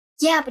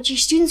Yeah, but your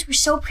students were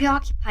so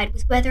preoccupied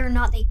with whether or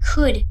not they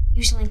could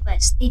use linked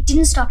lists, they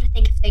didn't stop to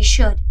think if they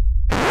should.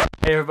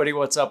 Hey everybody,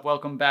 what's up?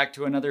 Welcome back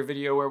to another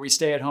video where we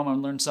stay at home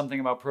and learn something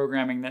about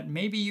programming that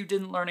maybe you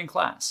didn't learn in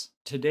class.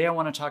 Today I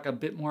want to talk a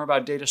bit more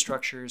about data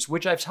structures,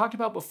 which I've talked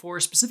about before,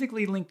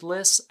 specifically linked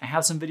lists. I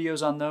have some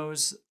videos on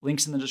those,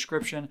 links in the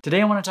description.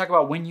 Today I want to talk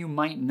about when you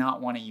might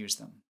not want to use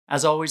them.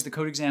 As always, the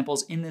code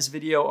examples in this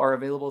video are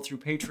available through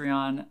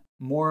Patreon.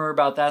 More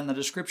about that in the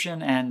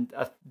description, and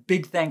a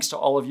big thanks to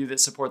all of you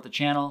that support the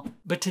channel.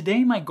 But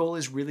today my goal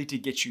is really to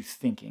get you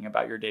thinking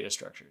about your data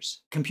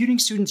structures. Computing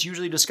students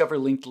usually discover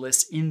linked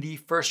lists in the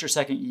first or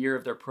second year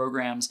of their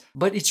programs,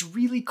 but it's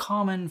really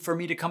common for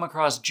me to come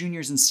across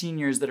juniors and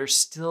seniors that are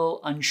still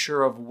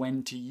unsure of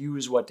when to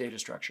use what data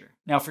structure.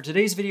 Now for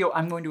today's video,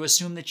 I'm going to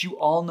assume that you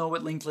all know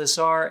what linked lists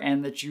are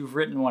and that you've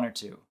written one or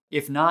two.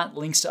 If not,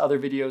 links to other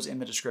videos in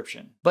the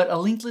description. But a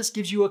linked list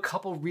gives you a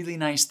couple really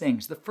nice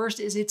things. The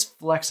first is it's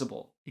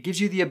flexible. It gives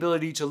you the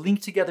ability to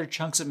link together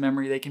chunks of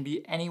memory. They can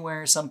be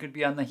anywhere. Some could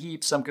be on the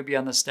heap, some could be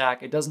on the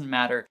stack. It doesn't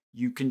matter.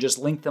 You can just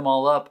link them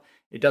all up.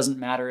 It doesn't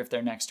matter if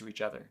they're next to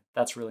each other.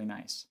 That's really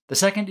nice. The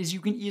second is you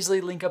can easily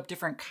link up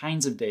different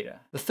kinds of data.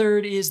 The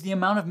third is the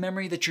amount of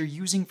memory that you're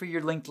using for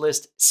your linked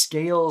list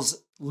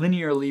scales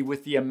linearly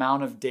with the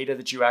amount of data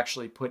that you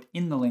actually put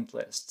in the linked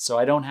list. So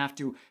I don't have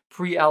to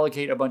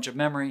pre-allocate a bunch of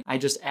memory. I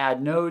just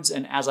add nodes,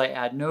 and as I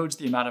add nodes,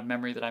 the amount of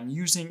memory that I'm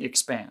using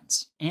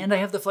expands. And I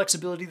have the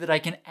flexibility that I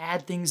can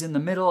add things in the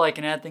middle, I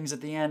can add things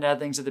at the end, add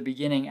things at the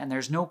beginning, and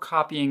there's no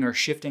copying or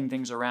shifting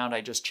things around. I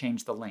just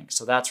change the link.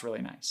 So that's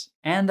really nice.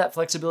 And that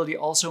flexibility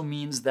also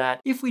means that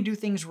if we do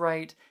things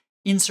right,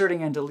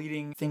 inserting and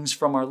deleting things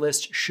from our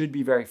list should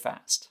be very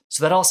fast.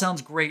 So that all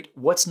sounds great.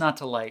 What's not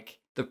to like?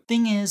 The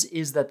thing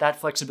is that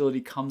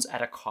flexibility comes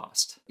at a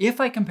cost. If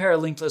I compare a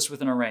linked list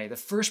with an array, the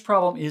first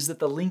problem is that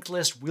the linked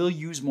list will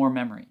use more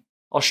memory.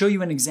 I'll show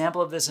you an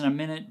example of this in a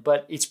minute,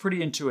 but it's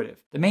pretty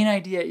intuitive. The main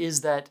idea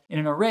is that in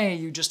an array,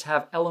 you just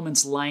have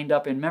elements lined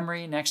up in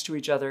memory next to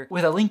each other.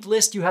 With a linked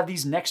list, you have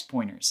these next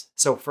pointers.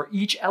 So for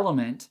each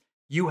element,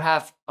 you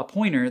have a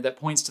pointer that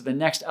points to the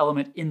next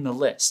element in the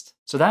list.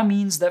 So that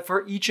means that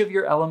for each of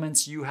your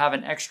elements, you have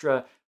an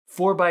extra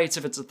 4 bytes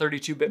if it's a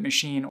 32-bit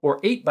machine, or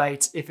 8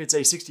 bytes if it's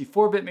a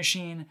 64-bit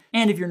machine.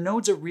 And if your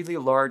nodes are really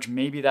large,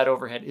 maybe that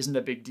overhead isn't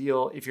a big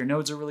deal. If your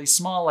nodes are really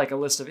small, like a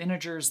list of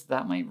integers,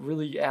 that might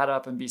really add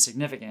up and be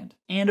significant.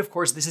 And of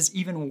course, this is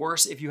even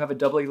worse if you have a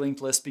doubly linked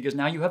list, because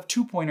now you have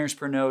 2 pointers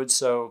per node,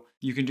 so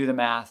you can do the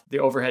math, the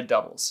overhead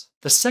doubles.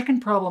 The second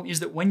problem is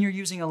that when you're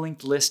using a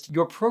linked list,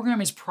 your program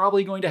is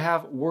probably going to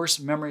have worse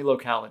memory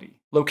locality.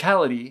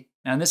 Locality,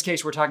 now in this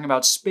case we're talking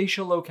about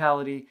spatial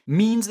locality,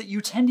 means that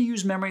you tend to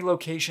use memory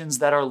locations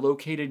that are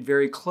located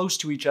very close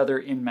to each other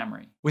in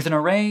memory. With an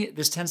array,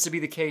 this tends to be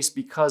the case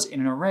because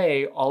in an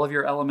array, all of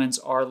your elements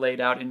are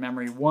laid out in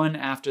memory one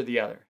after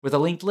the other. With a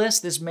linked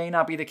list, this may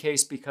not be the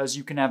case because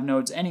you can have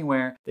nodes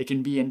anywhere. They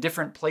can be in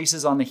different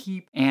places on the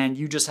heap, and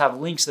you just have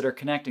links that are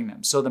connecting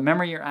them. So the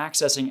memory you're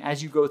accessing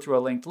as you go through a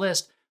linked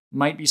list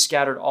might be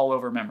scattered all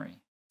over memory.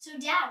 So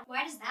Dad,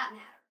 why does that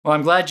matter? Well,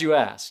 I'm glad you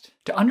asked.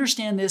 To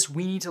understand this,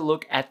 we need to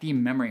look at the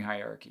memory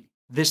hierarchy.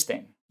 This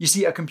thing. You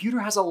see, a computer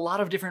has a lot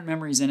of different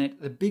memories in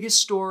it. The biggest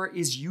store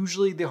is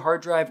usually the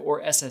hard drive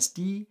or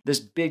SSD, this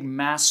big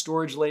mass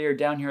storage layer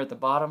down here at the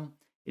bottom.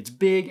 It's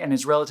big and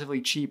it's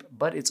relatively cheap,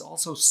 but it's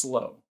also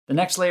slow. The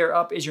next layer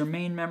up is your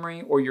main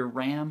memory or your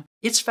RAM.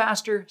 It's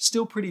faster,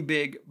 still pretty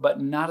big,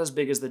 but not as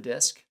big as the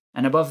disk.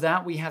 And above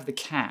that, we have the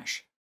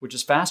cache, which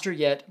is faster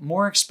yet,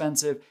 more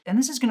expensive, and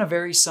this is going to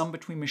vary some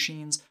between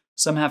machines.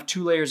 Some have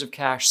 2 layers of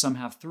cache, some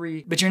have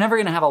 3, but you're never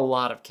going to have a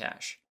lot of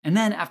cache. And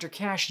then after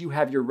cache, you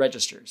have your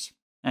registers.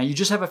 Now you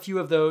just have a few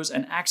of those,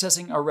 and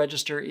accessing a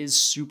register is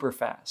super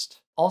fast.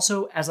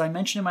 Also, as I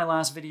mentioned in my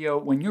last video,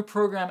 when your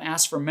program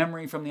asks for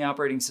memory from the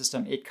operating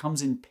system, it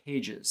comes in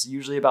pages,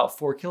 usually about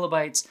 4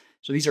 kilobytes.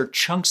 So these are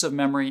chunks of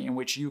memory in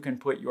which you can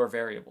put your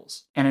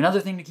variables. And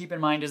another thing to keep in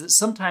mind is that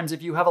sometimes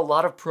if you have a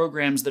lot of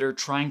programs that are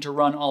trying to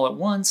run all at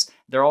once,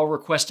 they're all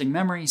requesting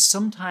memory,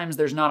 sometimes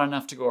there's not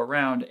enough to go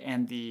around,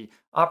 and the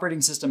operating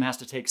system has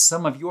to take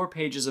some of your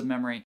pages of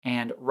memory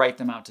and write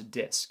them out to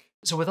disk.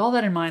 So with all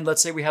that in mind,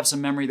 let's say we have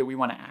some memory that we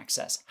want to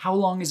access. How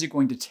long is it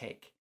going to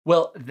take?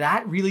 Well,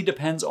 that really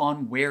depends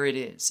on where it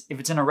is.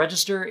 If it's in a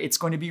register, it's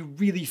going to be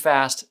really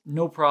fast,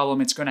 no problem.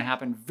 It's going to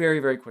happen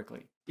very, very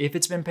quickly. If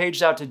it's been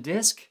paged out to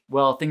disk,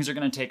 well, things are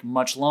going to take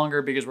much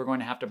longer because we're going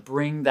to have to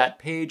bring that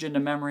page into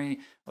memory,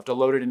 we'll have to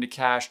load it into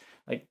cache.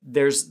 Like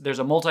there's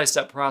a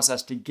multi-step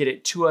process to get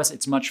it to us.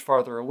 It's much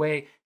farther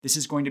away. This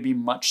is going to be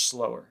much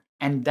slower.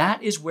 And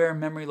that is where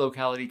memory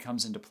locality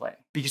comes into play.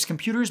 Because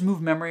computers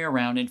move memory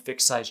around in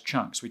fixed size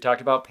chunks. We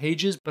talked about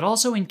pages, but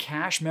also in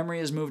cache,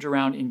 memory is moved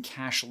around in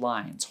cache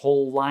lines.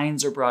 Whole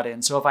lines are brought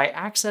in. So if I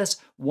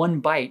access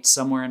 1 byte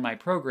somewhere in my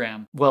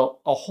program,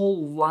 well, a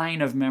whole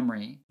line of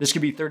memory, this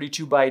could be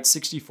 32 bytes,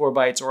 64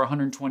 bytes, or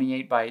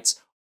 128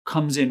 bytes,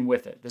 comes in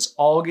with it. This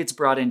all gets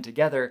brought in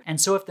together.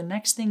 And so if the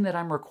next thing that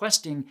I'm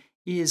requesting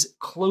is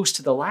close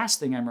to the last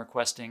thing I'm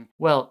requesting,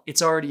 well,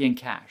 it's already in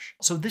cache.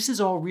 So this is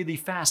all really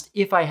fast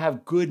if I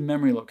have good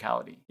memory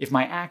locality, if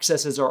my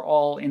accesses are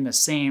all in the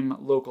same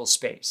local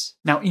space.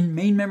 Now in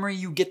main memory,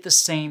 you get the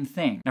same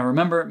thing. Now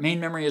remember, main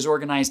memory is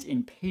organized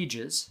in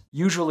pages,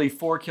 usually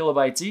 4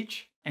 kilobytes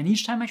each. And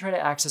each time I try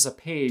to access a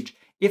page,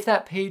 if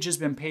that page has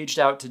been paged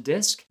out to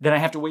disk, then I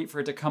have to wait for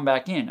it to come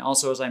back in,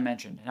 also as I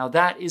mentioned. Now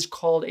that is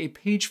called a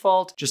page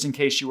fault, just in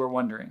case you were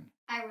wondering.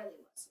 I really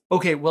was.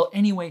 Okay, well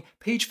anyway,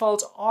 page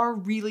faults are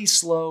really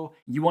slow.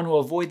 You want to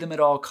avoid them at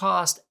all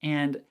cost,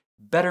 and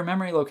better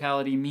memory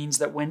locality means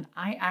that when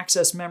I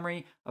access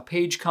memory, a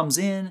page comes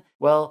in,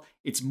 well,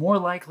 it's more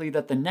likely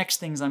that the next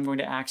things I'm going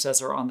to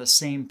access are on the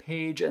same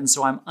page, and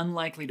so I'm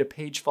unlikely to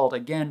page fault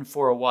again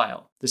for a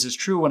while. This is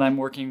true when I'm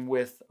working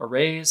with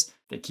arrays.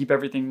 They keep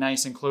everything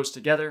nice and close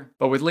together.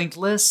 But with linked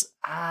lists,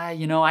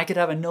 I could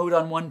have a node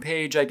on one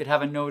page, I could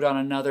have a node on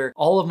another.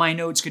 All of my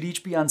nodes could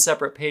each be on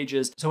separate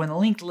pages. So in a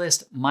linked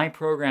list, my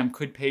program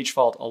could page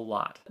fault a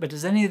lot. But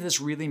does any of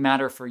this really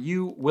matter for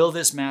you? Will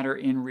this matter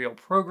in real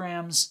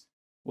programs?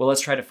 Well,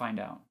 let's try to find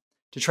out.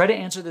 To try to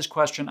answer this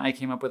question, I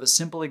came up with a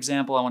simple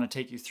example. I want to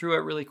take you through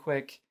it really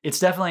quick. It's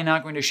definitely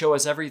not going to show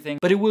us everything,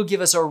 but it will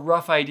give us a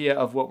rough idea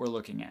of what we're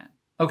looking at.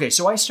 Okay,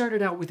 so I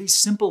started out with a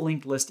simple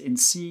linked list in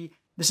C.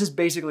 This is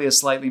basically a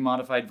slightly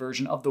modified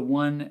version of the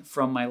one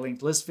from my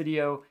linked list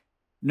video.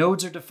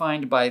 Nodes are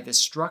defined by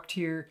this struct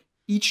here.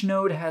 Each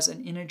node has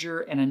an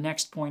integer and a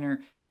next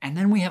pointer, and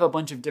then we have a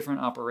bunch of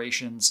different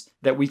operations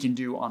that we can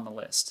do on the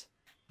list.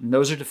 And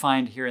those are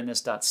defined here in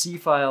this .c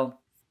file.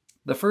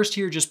 The first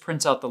here just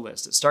prints out the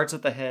list. It starts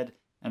at the head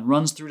and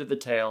runs through to the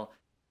tail.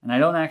 And I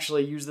don't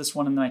actually use this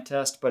one in my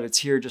test, but it's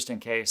here just in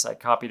case. I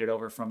copied it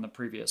over from the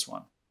previous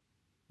one.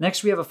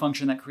 Next, we have a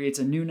function that creates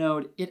a new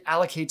node. It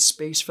allocates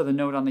space for the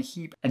node on the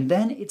heap, and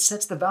then it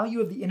sets the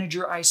value of the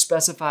integer I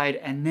specified,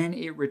 and then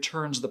it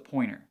returns the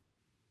pointer.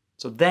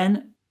 So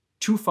then,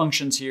 two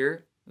functions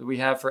here that we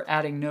have for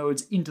adding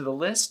nodes into the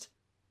list.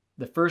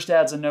 The first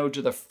adds a node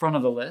to the front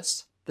of the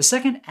list. The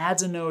second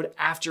adds a node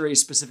after a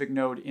specific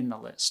node in the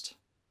list.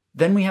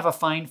 Then we have a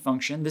find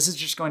function. This is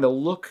just going to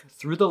look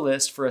through the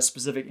list for a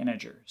specific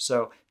integer.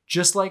 So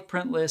just like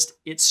print list,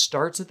 it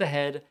starts at the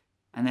head,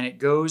 and then it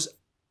goes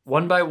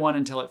one by one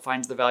until it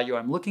finds the value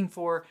I'm looking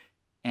for.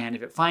 And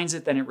if it finds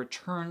it, then it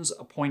returns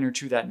a pointer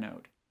to that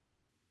node.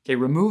 Okay,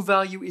 remove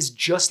value is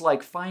just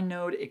like find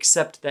node,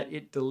 except that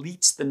it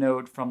deletes the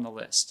node from the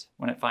list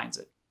when it finds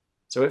it.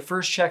 So it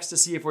first checks to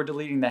see if we're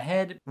deleting the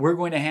head. We're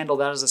going to handle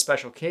that as a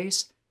special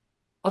case.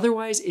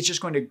 Otherwise, it's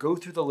just going to go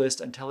through the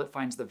list until it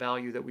finds the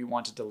value that we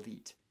want to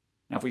delete.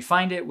 Now, if we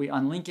find it, we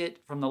unlink it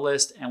from the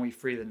list and we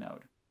free the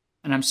node.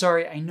 And I'm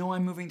sorry, I know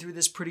I'm moving through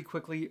this pretty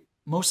quickly,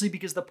 mostly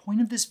because the point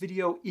of this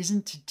video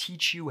isn't to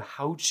teach you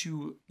how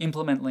to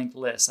implement linked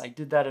lists. I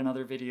did that in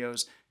other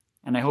videos,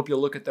 and I hope you'll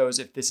look at those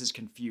if this is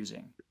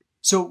confusing.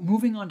 So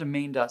moving on to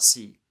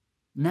main.c.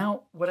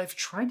 Now, what I've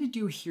tried to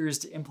do here is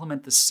to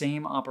implement the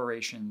same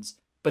operations,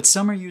 but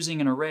some are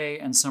using an array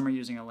and some are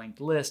using a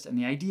linked list. And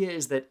the idea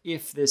is that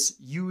if this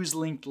use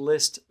linked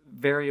list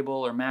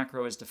variable or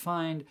macro is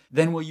defined,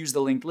 then we'll use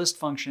the linked list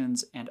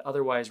functions, and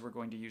otherwise we're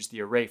going to use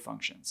the array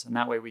functions. And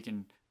that way we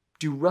can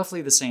do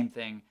roughly the same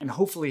thing and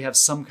hopefully have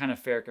some kind of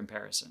fair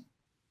comparison.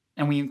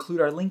 And we include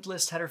our linked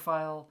list header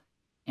file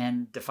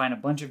and define a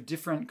bunch of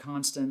different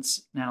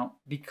constants. Now,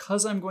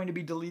 because I'm going to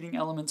be deleting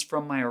elements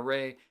from my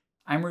array,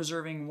 I'm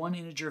reserving one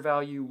integer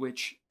value,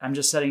 which I'm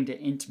just setting to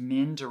int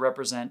min to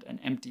represent an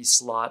empty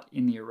slot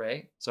in the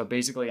array. So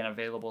basically an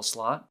available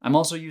slot. I'm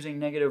also using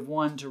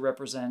 -1 to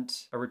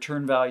represent a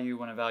return value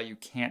when a value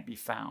can't be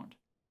found.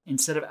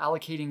 Instead of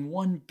allocating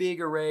one big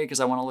array because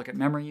I want to look at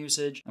memory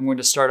usage, I'm going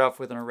to start off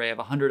with an array of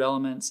 100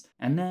 elements.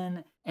 And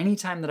then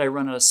anytime that I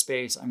run out of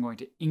space, I'm going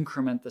to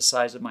increment the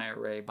size of my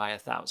array by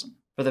 1,000.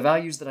 For the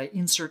values that I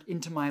insert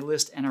into my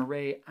list and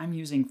array, I'm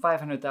using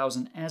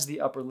 500,000 as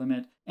the upper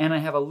limit, and I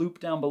have a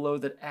loop down below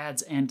that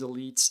adds and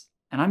deletes,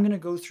 and I'm going to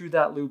go through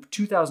that loop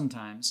 2,000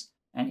 times,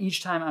 and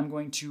each time I'm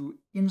going to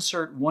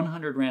insert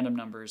 100 random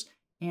numbers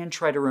and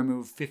try to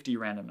remove 50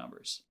 random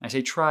numbers. I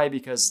say try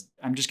because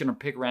I'm just going to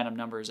pick random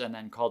numbers and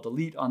then call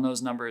delete on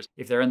those numbers.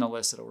 If they're in the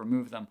list, it'll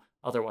remove them,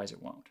 otherwise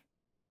it won't.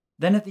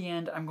 Then at the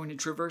end, I'm going to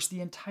traverse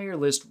the entire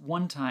list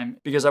one time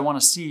because I want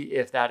to see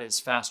if that is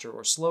faster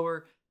or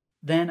slower.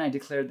 Then I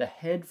declared the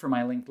head for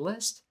my linked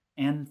list,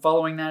 and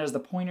following that is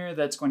the pointer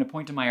that's going to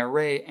point to my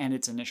array and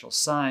its initial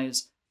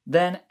size.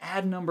 Then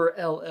add number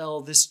LL,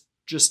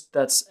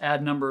 that's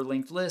add number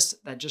linked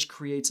list, that just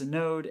creates a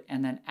node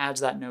and then adds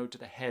that node to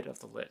the head of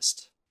the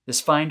list.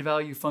 This find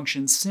value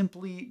function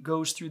simply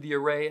goes through the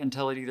array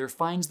until it either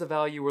finds the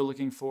value we're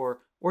looking for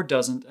or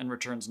doesn't and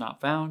returns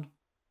not found.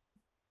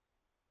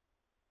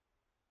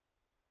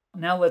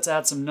 Now let's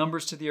add some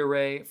numbers to the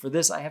array. For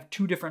this, I have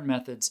two different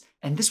methods.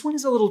 And this one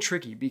is a little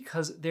tricky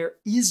because there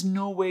is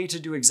no way to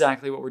do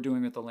exactly what we're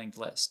doing with the linked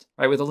list.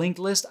 Right, with a linked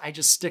list, I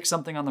just stick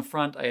something on the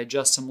front, I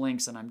adjust some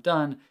links, and I'm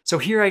done. So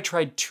here I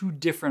tried two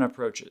different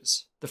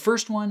approaches. The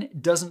first one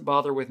doesn't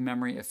bother with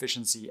memory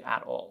efficiency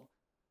at all.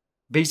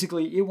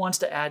 Basically, it wants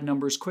to add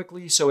numbers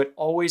quickly, so it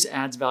always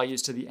adds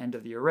values to the end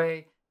of the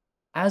array.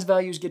 As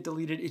values get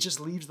deleted, it just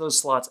leaves those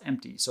slots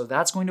empty. So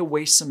that's going to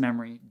waste some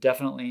memory,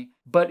 definitely,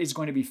 but it's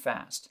going to be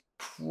fast.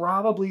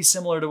 Probably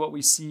similar to what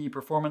we see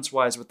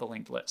performance-wise with the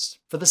linked list.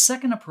 For the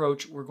second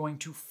approach, we're going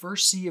to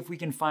first see if we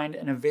can find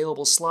an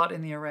available slot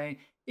in the array.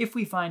 If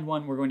we find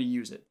one, we're going to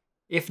use it.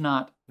 If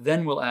not,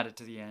 then we'll add it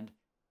to the end.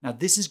 Now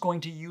this is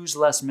going to use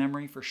less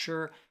memory for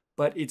sure,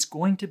 but it's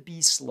going to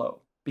be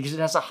slow because it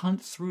has to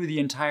hunt through the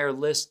entire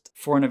list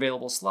for an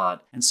available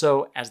slot. And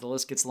so as the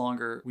list gets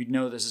longer, we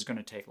know this is going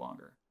to take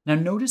longer. Now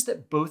notice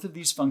that both of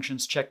these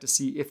functions check to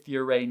see if the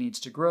array needs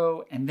to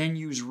grow and then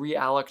use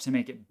realloc to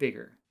make it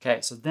bigger.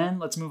 Okay, so then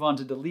let's move on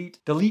to delete.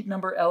 Delete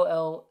number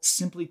LL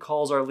simply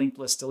calls our linked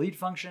list delete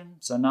function,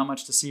 so not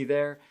much to see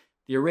there.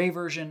 The array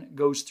version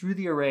goes through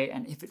the array,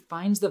 and if it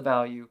finds the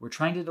value we're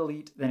trying to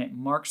delete, then it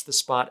marks the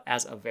spot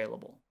as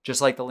available.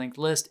 Just like the linked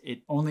list,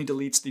 it only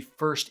deletes the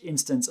first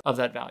instance of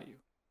that value.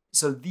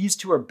 So these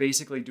two are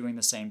basically doing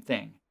the same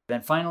thing.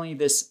 Then finally,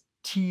 this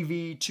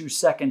TV 2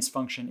 seconds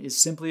function is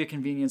simply a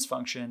convenience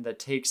function that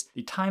takes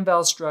the time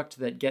val struct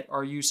that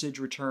getrusage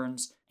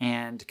returns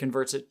and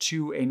converts it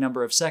to a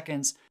number of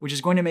seconds, which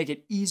is going to make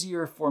it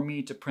easier for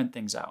me to print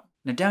things out.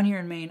 Now down here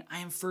in main, I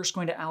am first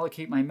going to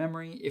allocate my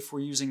memory if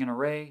we're using an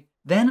array.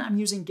 Then I'm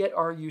using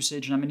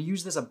getrusage, and I'm going to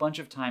use this a bunch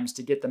of times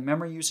to get the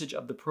memory usage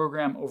of the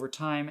program over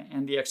time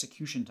and the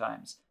execution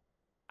times.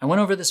 I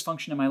went over this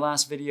function in my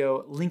last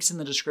video, links in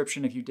the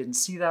description if you didn't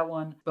see that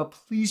one, but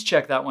please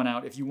check that one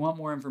out if you want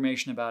more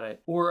information about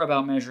it or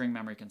about measuring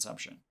memory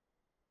consumption.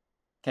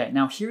 Okay,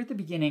 now here at the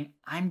beginning,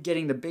 I'm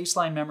getting the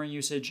baseline memory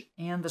usage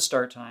and the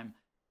start time.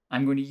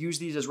 I'm going to use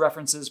these as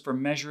references for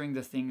measuring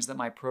the things that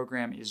my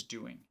program is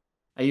doing.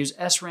 I use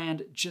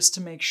srand just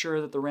to make sure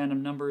that the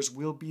random numbers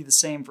will be the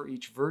same for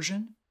each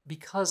version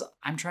because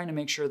I'm trying to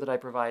make sure that I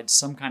provide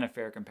some kind of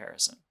fair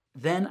comparison.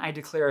 Then I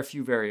declare a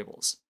few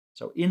variables.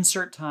 So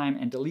insert time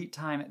and delete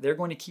time, they're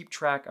going to keep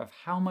track of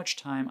how much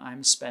time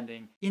I'm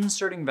spending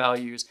inserting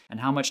values and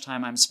how much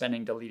time I'm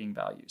spending deleting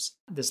values.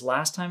 This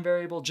last time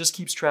variable just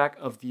keeps track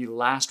of the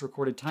last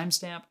recorded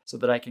timestamp so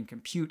that I can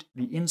compute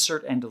the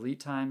insert and delete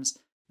times.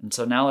 And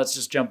so now let's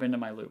just jump into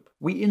my loop.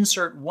 We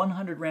insert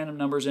 100 random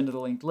numbers into the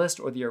linked list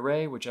or the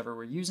array, whichever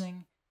we're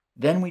using.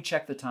 Then we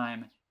check the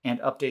time and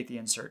update the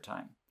insert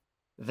time.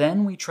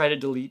 Then we try to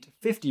delete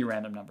 50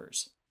 random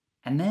numbers.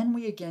 And then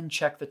we again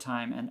check the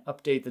time and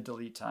update the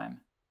delete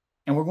time.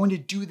 And we're going to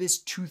do this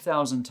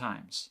 2,000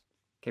 times.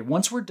 Okay,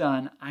 once we're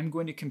done, I'm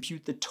going to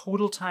compute the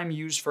total time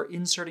used for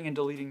inserting and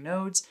deleting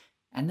nodes,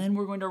 and then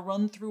we're going to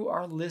run through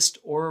our list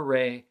or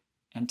array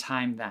and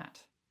time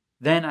that.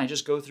 Then I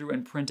just go through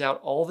and print out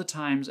all the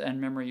times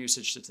and memory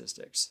usage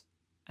statistics.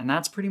 And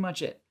that's pretty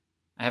much it.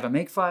 I have a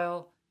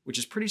makefile, which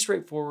is pretty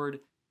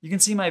straightforward. You can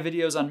see my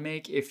videos on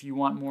make if you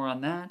want more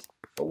on that.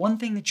 But one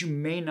thing that you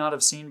may not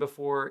have seen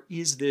before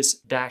is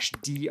this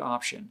 -d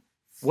option.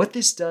 What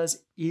this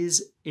does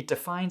is it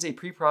defines a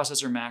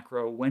preprocessor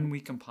macro when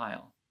we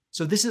compile.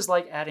 So this is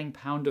like adding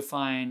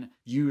 #define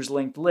use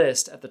linked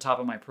list at the top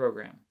of my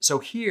program. So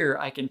here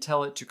I can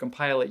tell it to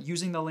compile it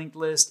using the linked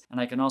list,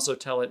 and I can also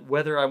tell it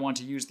whether I want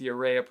to use the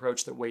array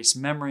approach that wastes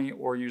memory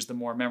or use the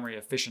more memory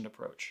efficient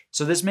approach.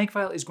 So this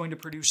makefile is going to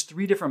produce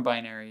 3 different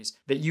binaries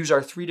that use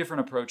our 3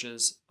 different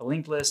approaches: a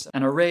linked list,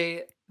 an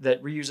array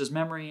that reuses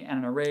memory, and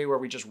an array where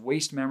we just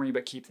waste memory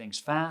but keep things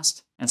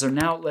fast. And so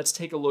now let's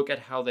take a look at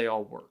how they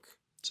all work.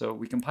 So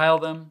we compile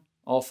them,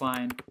 all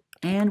fine.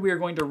 And we are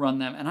going to run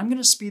them. And I'm going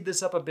to speed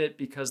this up a bit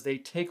because they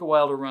take a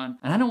while to run.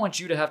 And I don't want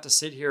you to have to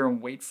sit here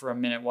and wait for a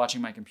minute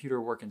watching my computer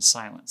work in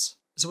silence.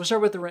 So we'll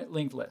start with the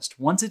linked list.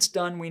 Once it's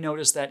done, we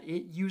notice that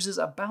it uses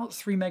about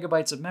 3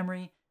 megabytes of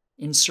memory.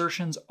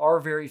 Insertions are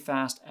very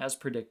fast as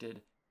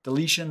predicted.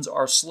 Deletions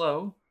are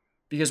slow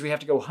because we have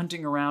to go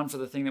hunting around for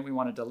the thing that we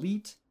want to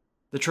delete.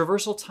 The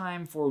traversal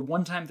time for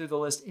one time through the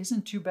list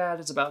isn't too bad.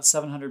 It's about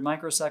 700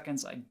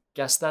 microseconds. I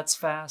guess that's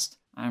fast.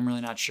 I'm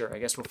really not sure. I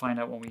guess we'll find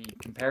out when we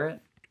compare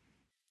it.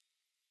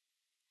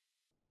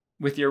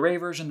 With the array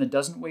version that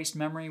doesn't waste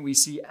memory, we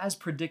see, as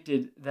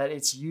predicted, that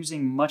it's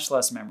using much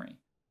less memory.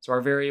 So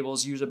our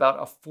variables use about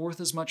 1/4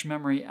 as much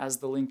memory as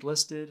the linked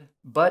list did.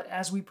 But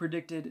as we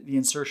predicted, the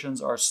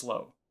insertions are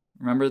slow.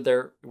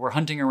 Remember, we're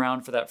hunting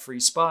around for that free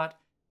spot.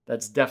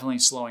 That's definitely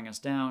slowing us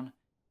down.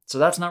 So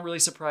that's not really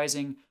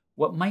surprising.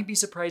 What might be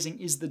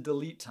surprising is the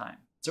delete time.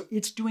 So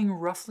it's doing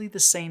roughly the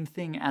same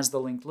thing as the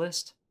linked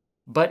list,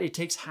 but it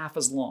takes half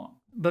as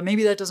long. But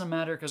maybe that doesn't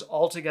matter because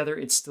altogether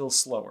it's still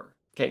slower.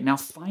 Okay, now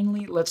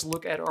finally, let's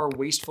look at our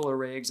wasteful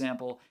array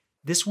example.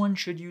 This one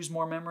should use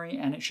more memory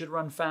and it should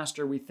run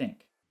faster, we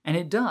think. And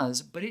it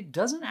does, but it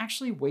doesn't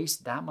actually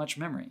waste that much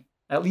memory.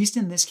 At least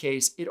in this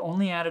case, it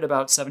only added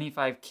about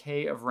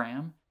 75K of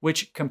RAM,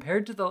 which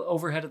compared to the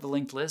overhead of the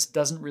linked list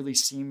doesn't really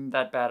seem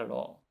that bad at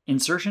all.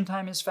 Insertion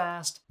time is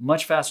fast,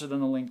 much faster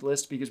than the linked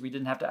list because we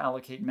didn't have to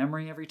allocate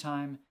memory every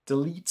time.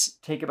 Deletes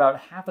take about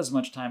half as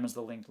much time as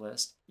the linked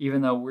list,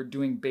 even though we're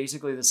doing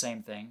basically the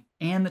same thing.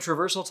 And the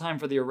traversal time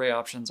for the array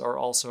options are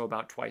also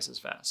about twice as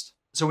fast.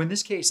 So in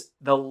this case,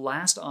 the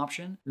last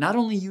option not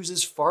only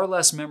uses far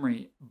less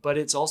memory, but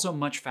it's also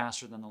much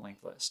faster than the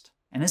linked list.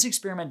 And this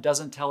experiment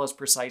doesn't tell us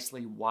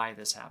precisely why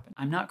this happened.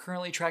 I'm not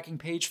currently tracking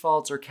page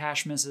faults or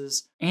cache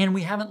misses, and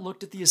we haven't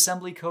looked at the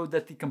assembly code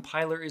that the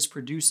compiler is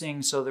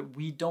producing, so that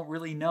we don't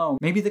really know.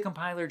 Maybe the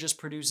compiler just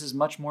produces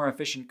much more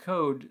efficient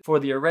code for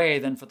the array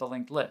than for the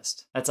linked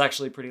list. That's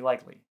actually pretty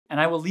likely. And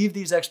I will leave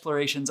these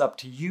explorations up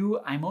to you.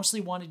 I mostly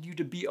wanted you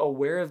to be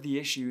aware of the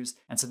issues,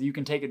 and so that you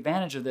can take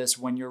advantage of this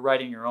when you're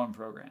writing your own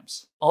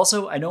programs.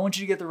 Also, I don't want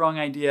you to get the wrong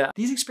idea.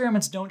 These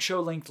experiments don't show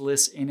linked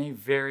lists in a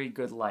very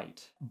good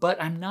light,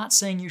 but I'm not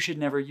saying you should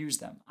never use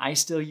them. I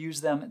still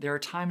use them. There are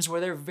times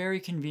where they're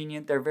very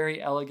convenient, they're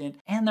very elegant,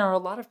 and there are a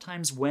lot of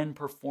times when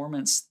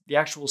performance, the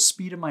actual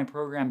speed of my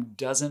program,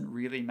 doesn't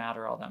really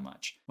matter all that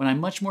much. When I'm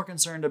much more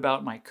concerned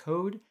about my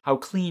code, how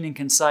clean and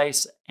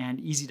concise and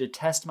easy to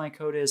test my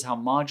code is, how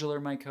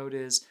modular my code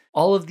is.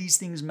 All of these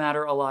things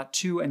matter a lot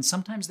too, and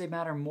sometimes they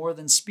matter more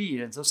than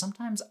speed. And so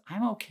sometimes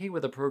I'm okay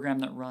with a program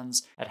that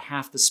runs at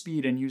half the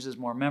speed and uses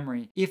more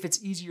memory if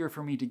it's easier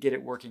for me to get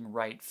it working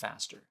right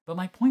faster. But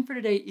my point for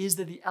today is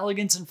that the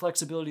elegance and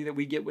flexibility that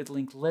we get with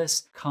linked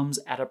lists comes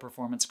at a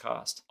performance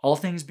cost. All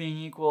things being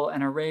equal,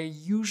 an array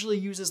usually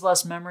uses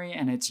less memory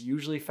and it's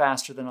usually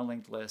faster than a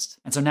linked list.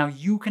 And so now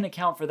you can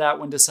account for that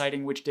when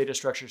deciding which data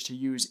structures to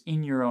use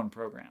in your own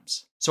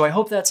programs. So I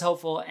hope that's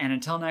helpful, and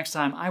until next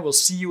time, I will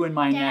see you in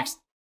my next...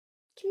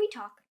 Can we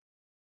talk?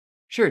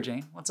 Sure,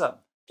 Jane. What's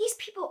up? These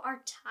people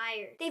are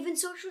tired. They've been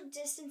social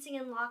distancing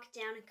and locked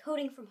down and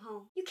coding from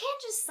home. You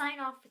can't just sign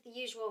off with the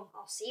usual,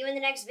 "I'll see you in the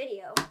next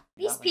video."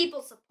 These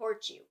people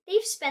support you.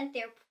 They've spent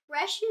their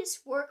precious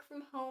work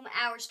from home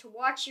hours to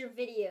watch your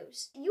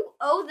videos. You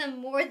owe them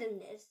more than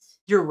this.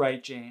 You're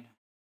right, Jane.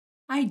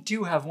 I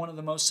do have one of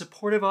the most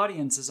supportive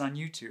audiences on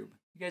YouTube.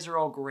 You guys are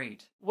all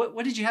great.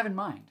 What did you have in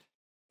mind?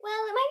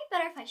 Well, it might be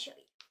better if I show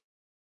you.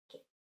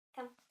 Okay,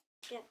 come.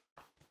 Get up.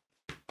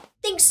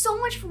 Thanks so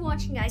much for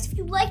watching, guys. If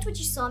you liked what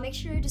you saw, make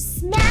sure to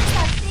smash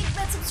that big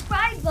red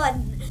subscribe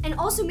button. And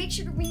also make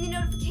sure to ring the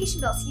notification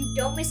bell so you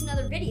don't miss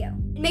another video.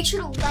 And make sure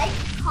to like,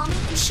 comment,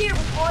 and share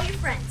with all your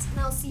friends.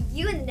 And I'll see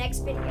you in the next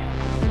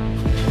video.